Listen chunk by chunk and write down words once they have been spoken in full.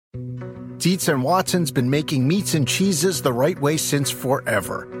Dietz and Watson's been making meats and cheeses the right way since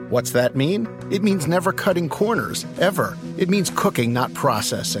forever. What's that mean? It means never cutting corners, ever. It means cooking, not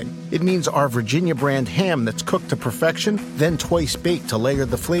processing. It means our Virginia brand ham that's cooked to perfection, then twice baked to layer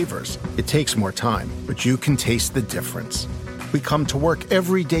the flavors. It takes more time, but you can taste the difference. We come to work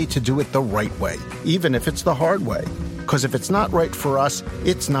every day to do it the right way, even if it's the hard way. Because if it's not right for us,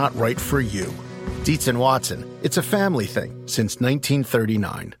 it's not right for you. Dietz and Watson, it's a family thing since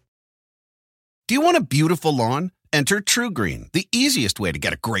 1939. Do you want a beautiful lawn? Enter TruGreen, the easiest way to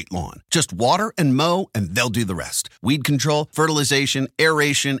get a great lawn. Just water and mow, and they'll do the rest. Weed control, fertilization,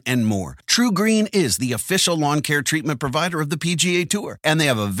 aeration, and more. TruGreen is the official lawn care treatment provider of the PGA Tour, and they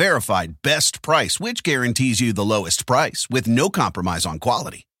have a verified best price, which guarantees you the lowest price with no compromise on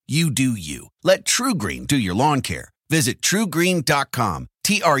quality. You do you. Let TruGreen do your lawn care. Visit TruGreen.com,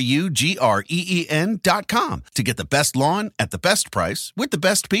 TruGreen.com, to get the best lawn at the best price with the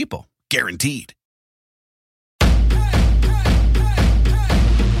best people. Guaranteed.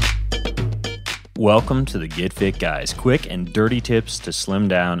 Welcome to the Get Fit Guys, quick and dirty tips to slim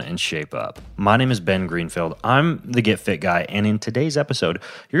down and shape up. My name is Ben Greenfield. I'm the Get Fit Guy, and in today's episode,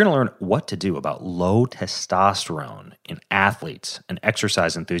 you're going to learn what to do about low testosterone in athletes and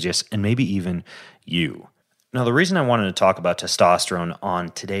exercise enthusiasts, and maybe even you. Now, the reason I wanted to talk about testosterone on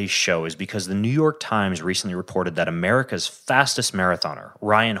today's show is because the New York Times recently reported that America's fastest marathoner,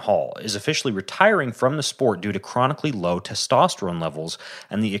 Ryan Hall, is officially retiring from the sport due to chronically low testosterone levels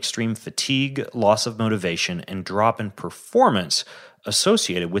and the extreme fatigue, loss of motivation, and drop in performance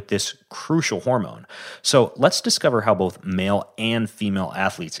associated with this crucial hormone. So let's discover how both male and female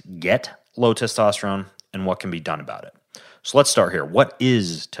athletes get low testosterone and what can be done about it. So let's start here. What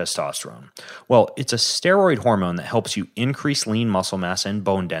is testosterone? Well, it's a steroid hormone that helps you increase lean muscle mass and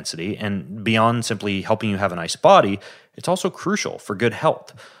bone density, and beyond simply helping you have a nice body, it's also crucial for good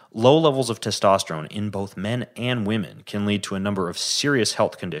health. Low levels of testosterone in both men and women can lead to a number of serious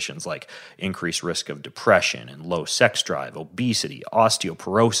health conditions like increased risk of depression and low sex drive, obesity,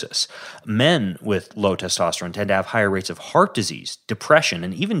 osteoporosis. Men with low testosterone tend to have higher rates of heart disease, depression,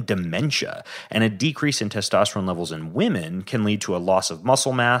 and even dementia. And a decrease in testosterone levels in women can lead to a loss of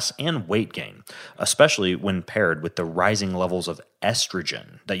muscle mass and weight gain, especially when paired with the rising levels of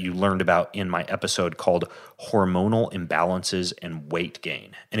estrogen that you learned about in my episode called Hormonal Imbalances and Weight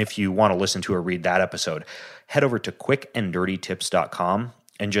Gain. And if you want to listen to or read that episode, head over to quickanddirtytips.com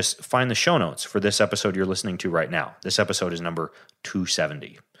and just find the show notes for this episode you're listening to right now. This episode is number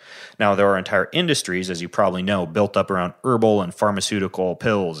 270. Now, there are entire industries, as you probably know, built up around herbal and pharmaceutical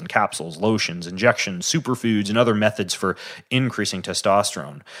pills and capsules, lotions, injections, superfoods, and other methods for increasing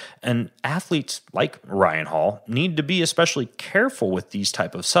testosterone. And athletes like Ryan Hall need to be especially careful with these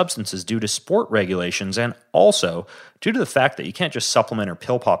type of substances due to sport regulations and also due to the fact that you can't just supplement or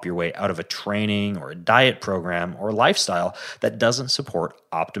pill pop your way out of a training or a diet program or lifestyle that doesn't support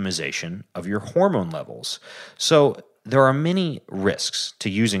optimization of your hormone levels. So there are many risks to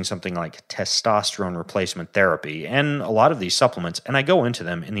using something like testosterone replacement therapy and a lot of these supplements, and I go into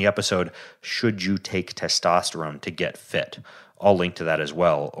them in the episode, Should You Take Testosterone to Get Fit? I'll link to that as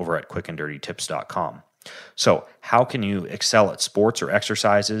well over at quickanddirtytips.com. So how can you excel at sports or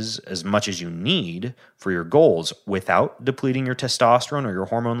exercises as much as you need for your goals without depleting your testosterone or your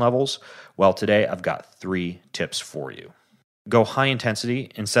hormone levels? Well, today I've got 3 tips for you. Go high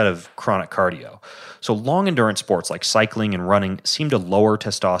intensity instead of chronic cardio. So long endurance sports like cycling and running seem to lower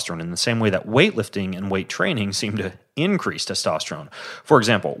testosterone in the same way that weightlifting and weight training seem to increase testosterone. For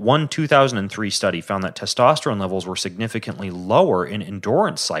example, one 2003 study found that testosterone levels were significantly lower in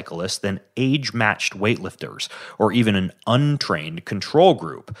endurance cyclists than age-matched weightlifters, or even an untrained control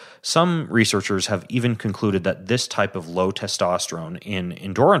group. Some researchers have even concluded that this type of low testosterone in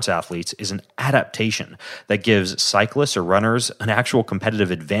endurance athletes is an adaptation that gives cyclists or runners an actual competitive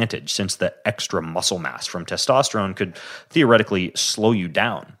advantage, since the extra muscle mass from testosterone could theoretically slow you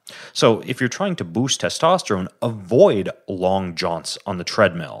down. So if you're trying to boost testosterone, avoid long jaunts on the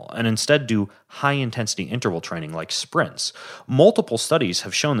treadmill and instead do high-intensity interval training like sprints. Multiple studies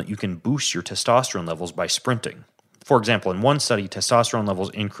have shown that you can boost your testosterone levels by sprinting. For example, in one study, testosterone levels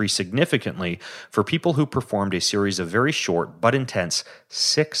increased significantly for people who performed a series of very short but intense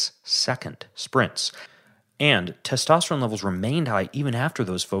 6-second sprints. And testosterone levels remained high even after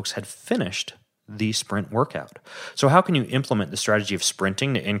those folks had finished the sprint workout. So how can you implement the strategy of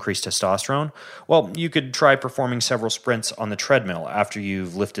sprinting to increase testosterone? Well, you could try performing several sprints on the treadmill after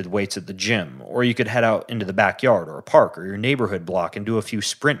you've lifted weights at the gym, or you could head out into the backyard or a park or your neighborhood block and do a few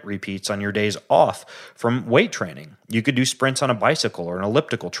sprint repeats on your days off from weight training. You could do sprints on a bicycle or an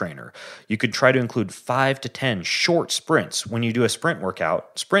elliptical trainer. You could try to include 5 to 10 short sprints when you do a sprint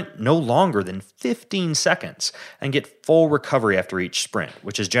workout. Sprint no longer than 15 seconds and get full recovery after each sprint,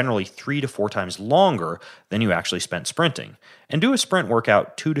 which is generally 3 to 4 times longer than you actually spent sprinting. And do a sprint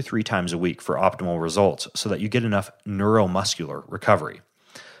workout 2 to 3 times a week for optimal results so that you get enough neuromuscular recovery.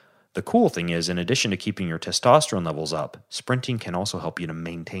 The cool thing is, in addition to keeping your testosterone levels up, sprinting can also help you to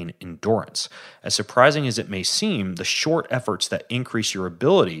maintain endurance. As surprising as it may seem, the short efforts that increase your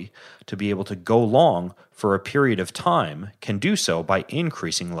ability to be able to go long for a period of time can do so by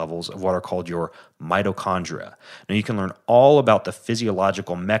increasing levels of what are called your mitochondria. Now, you can learn all about the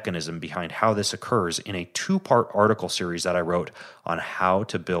physiological mechanism behind how this occurs in a 2-part article series that I wrote on how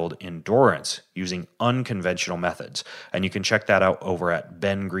to build endurance using unconventional methods. And you can check that out over at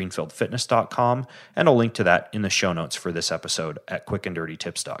bengreenfieldfitness.com, and I'll link to that in the show notes for this episode at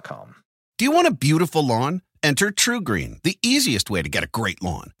quickanddirtytips.com. Do you want a beautiful lawn? Enter TruGreen, the easiest way to get a great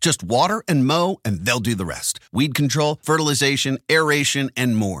lawn. Just water and mow, and they'll do the rest. Weed control, fertilization, aeration,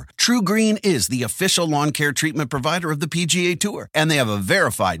 and more. TruGreen is the official lawn care treatment provider of the PGA Tour, and they have a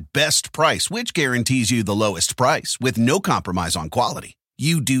verified best price, which guarantees you the lowest price with no compromise on quality.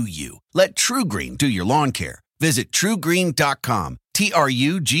 You do you. Let TruGreen do your lawn care. Visit TruGreen.com,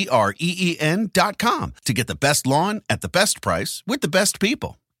 TruGreen.com, to get the best lawn at the best price with the best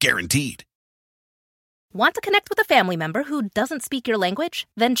people. Guaranteed. Want to connect with a family member who doesn't speak your language?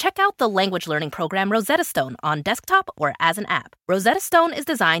 Then check out the language learning program Rosetta Stone on desktop or as an app. Rosetta Stone is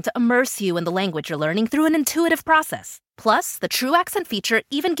designed to immerse you in the language you're learning through an intuitive process. Plus, the True Accent feature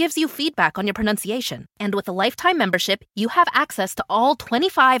even gives you feedback on your pronunciation. And with a lifetime membership, you have access to all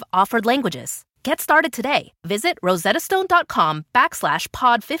 25 offered languages. Get started today. Visit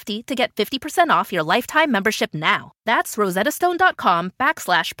rosettastone.com/pod50 to get 50% off your lifetime membership now. That's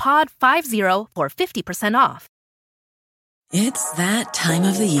rosettastone.com/pod50 for 50% off. It's that time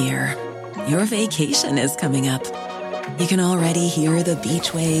of the year. Your vacation is coming up. You can already hear the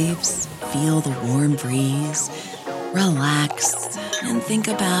beach waves, feel the warm breeze, relax, and think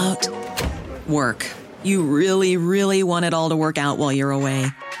about work. You really, really want it all to work out while you're away.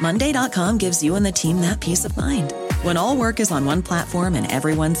 Monday.com gives you and the team that peace of mind. When all work is on one platform and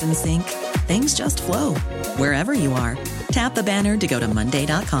everyone's in sync, things just flow. Wherever you are, tap the banner to go to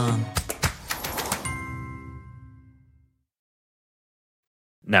Monday.com.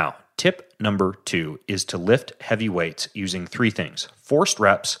 Now, tip number 2 is to lift heavy weights using 3 things: forced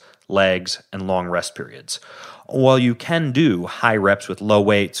reps, legs, and long rest periods. While you can do high reps with low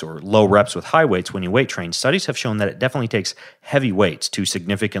weights or low reps with high weights when you weight train, studies have shown that it definitely takes heavy weights to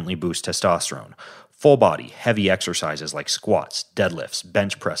significantly boost testosterone. Full body, heavy exercises like squats, deadlifts,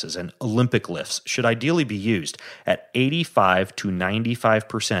 bench presses, and Olympic lifts should ideally be used at 85 to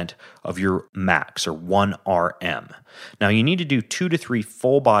 95% of your max, or 1 RM. Now, you need to do 2 to 3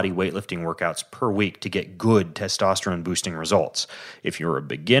 full body weightlifting workouts per week to get good testosterone boosting results. If you're a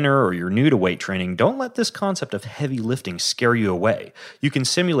beginner or you're new to weight training, don't let this concept of heavy lifting scare you away. You can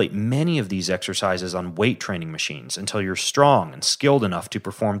simulate many of these exercises on weight training machines until you're strong and skilled enough to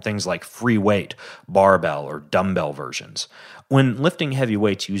perform things like free weight, barbell, or dumbbell versions. When lifting heavy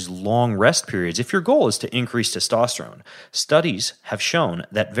weights, use long rest periods if your goal is to increase testosterone. Studies have shown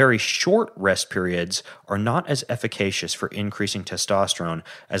that very short rest periods are not as efficacious for increasing testosterone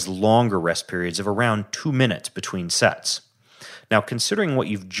as longer rest periods of around 2 minutes between sets. Now, considering what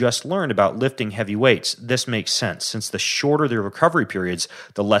you've just learned about lifting heavy weights, this makes sense, since the shorter the recovery periods,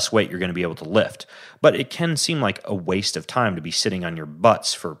 the less weight you're going to be able to lift. But it can seem like a waste of time to be sitting on your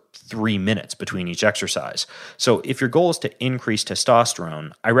butts for 3 minutes between each exercise. So if your goal is to increase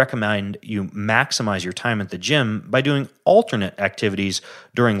testosterone, I recommend you maximize your time at the gym by doing alternate activities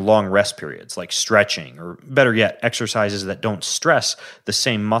during long rest periods, like stretching, or better yet, exercises that don't stress the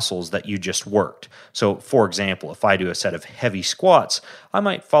same muscles that you just worked. So for example, if I do a set of heavy squats, I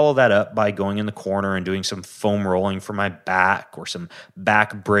might follow that up by going in the corner and doing some foam rolling for my back, or some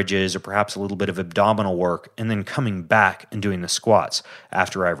back bridges, or perhaps a little bit of abdominal work, and then coming back and doing the squats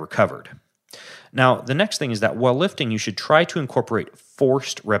after I've recovered. Now, the next thing is that while lifting, you should try to incorporate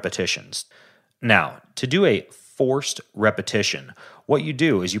forced repetitions. Now, to do a forced repetition, what you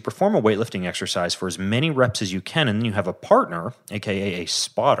do is you perform a weightlifting exercise for as many reps as you can, and then you have a partner, aka a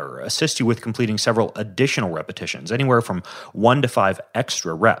spotter, assist you with completing several additional repetitions, anywhere from 1 to 5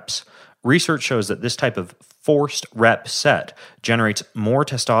 extra reps. Research shows that this type of forced rep set generates more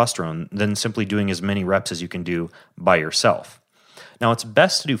testosterone than simply doing as many reps as you can do by yourself. Now, it's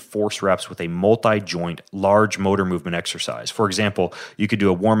best to do force reps with a multi-joint, large motor movement exercise. For example, you could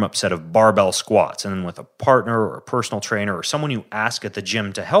do a warm-up set of barbell squats, and then with a partner or a personal trainer or someone you ask at the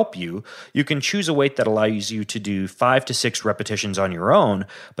gym to help you, you can choose a weight that allows you to do 5 to 6 repetitions on your own,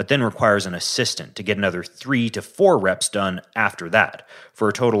 but then requires an assistant to get another 3 to 4 reps done after that, for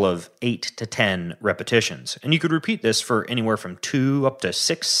a total of 8 to 10 repetitions. And you could repeat this for anywhere from 2 up to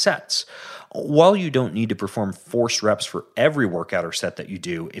 6 sets. While you don't need to perform forced reps for every workout or set that you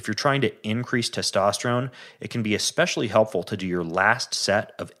do, if you're trying to increase testosterone, it can be especially helpful to do your last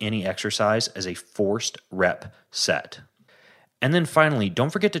set of any exercise as a forced rep set. And then finally, don't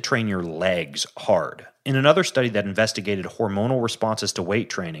forget to train your legs hard. In another study that investigated hormonal responses to weight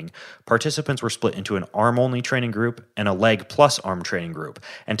training, participants were split into an arm-only training group and a leg plus arm training group,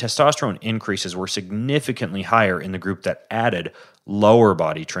 and testosterone increases were significantly higher in the group that added lower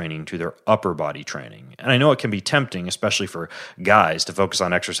body training to their upper body training. And I know it can be tempting, especially for guys, to focus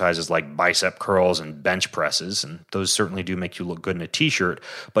on exercises like bicep curls and bench presses, and those certainly do make you look good in a t-shirt,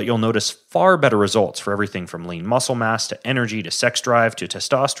 but you'll notice far better results for everything from lean muscle mass to energy to sex drive to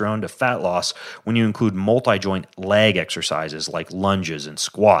testosterone to fat loss when you include multi-joint leg exercises like lunges and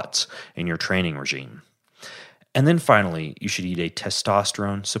squats in your training regime. And then finally, you should eat a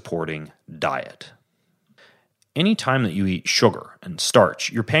testosterone-supporting diet. Any time that you eat sugar and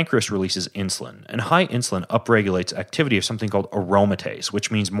starch, your pancreas releases insulin, and high insulin upregulates activity of something called aromatase,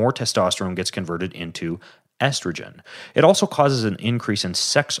 which means more testosterone gets converted into estrogen. It also causes an increase in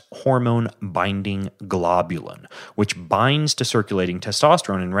sex hormone binding globulin, which binds to circulating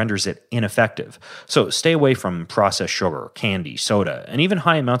testosterone and renders it ineffective. So stay away from processed sugar, candy, soda, and even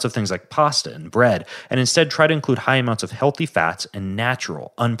high amounts of things like pasta and bread, and instead try to include high amounts of healthy fats and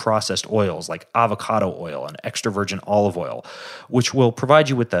natural, unprocessed oils like avocado oil and extra virgin olive oil, which will provide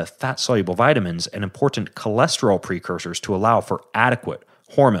you with the fat-soluble vitamins and important cholesterol precursors to allow for adequate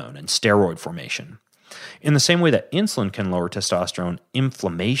hormone and steroid formation. In the same way that insulin can lower testosterone,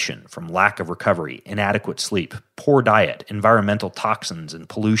 inflammation from lack of recovery, inadequate sleep, poor diet, environmental toxins and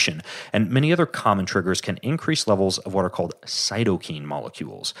pollution, and many other common triggers can increase levels of what are called cytokine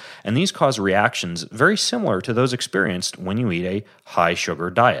molecules. And these cause reactions very similar to those experienced when you eat a high-sugar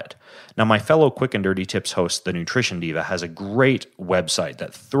diet. Now, my fellow Quick and Dirty Tips host, The Nutrition Diva, has a great website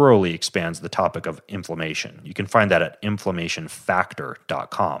that thoroughly expands the topic of inflammation. You can find that at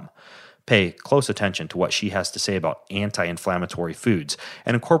inflammationfactor.com. Pay close attention to what she has to say about anti-inflammatory foods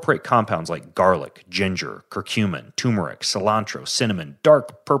and incorporate compounds like garlic, ginger, curcumin, turmeric, cilantro, cinnamon,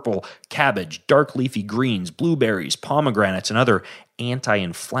 dark purple cabbage, dark leafy greens, blueberries, pomegranates, and other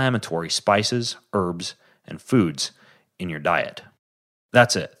anti-inflammatory spices, herbs, and foods in your diet.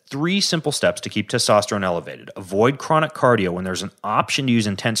 That's it. 3 simple steps to keep testosterone elevated. Avoid chronic cardio when there's an option to use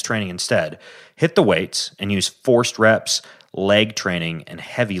intense training instead. Hit the weights and use forced reps, leg training, and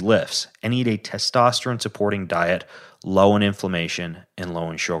heavy lifts, and eat a testosterone-supporting diet low in inflammation and low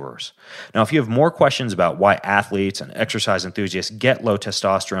in sugars. Now, if you have more questions about why athletes and exercise enthusiasts get low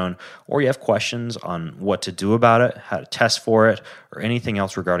testosterone, or you have questions on what to do about it, how to test for it, or anything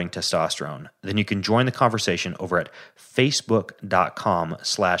else regarding testosterone, then you can join the conversation over at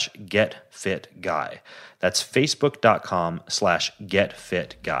facebook.com/getfitguy. That's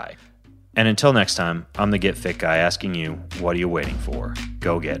facebook.com/getfitguy. And until next time, I'm the Get Fit Guy asking you, what are you waiting for?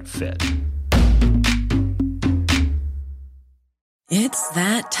 Go get fit. It's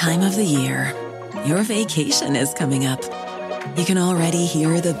that time of the year. Your vacation is coming up. You can already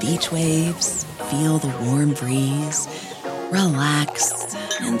hear the beach waves, feel the warm breeze, relax,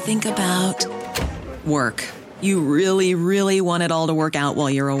 and think about work. You really, really want it all to work out while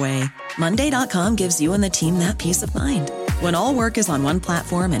you're away. Monday.com gives you and the team that peace of mind. When all work is on one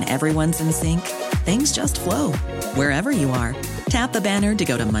platform and everyone's in sync, things just flow. Wherever you are, tap the banner to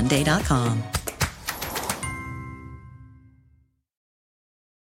go to Monday.com.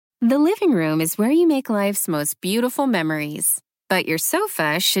 The living room is where you make life's most beautiful memories. But your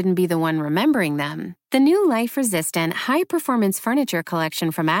sofa shouldn't be the one remembering them. The new life-resistant, high-performance furniture collection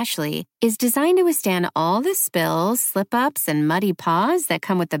from Ashley is designed to withstand all the spills, slip-ups, and muddy paws that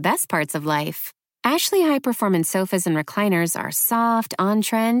come with the best parts of life. Ashley high-performance sofas and recliners are soft,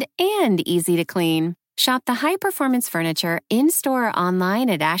 on-trend, and easy to clean. Shop the high-performance furniture in-store or online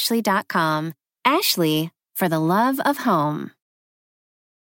at ashley.com. Ashley, for the love of home.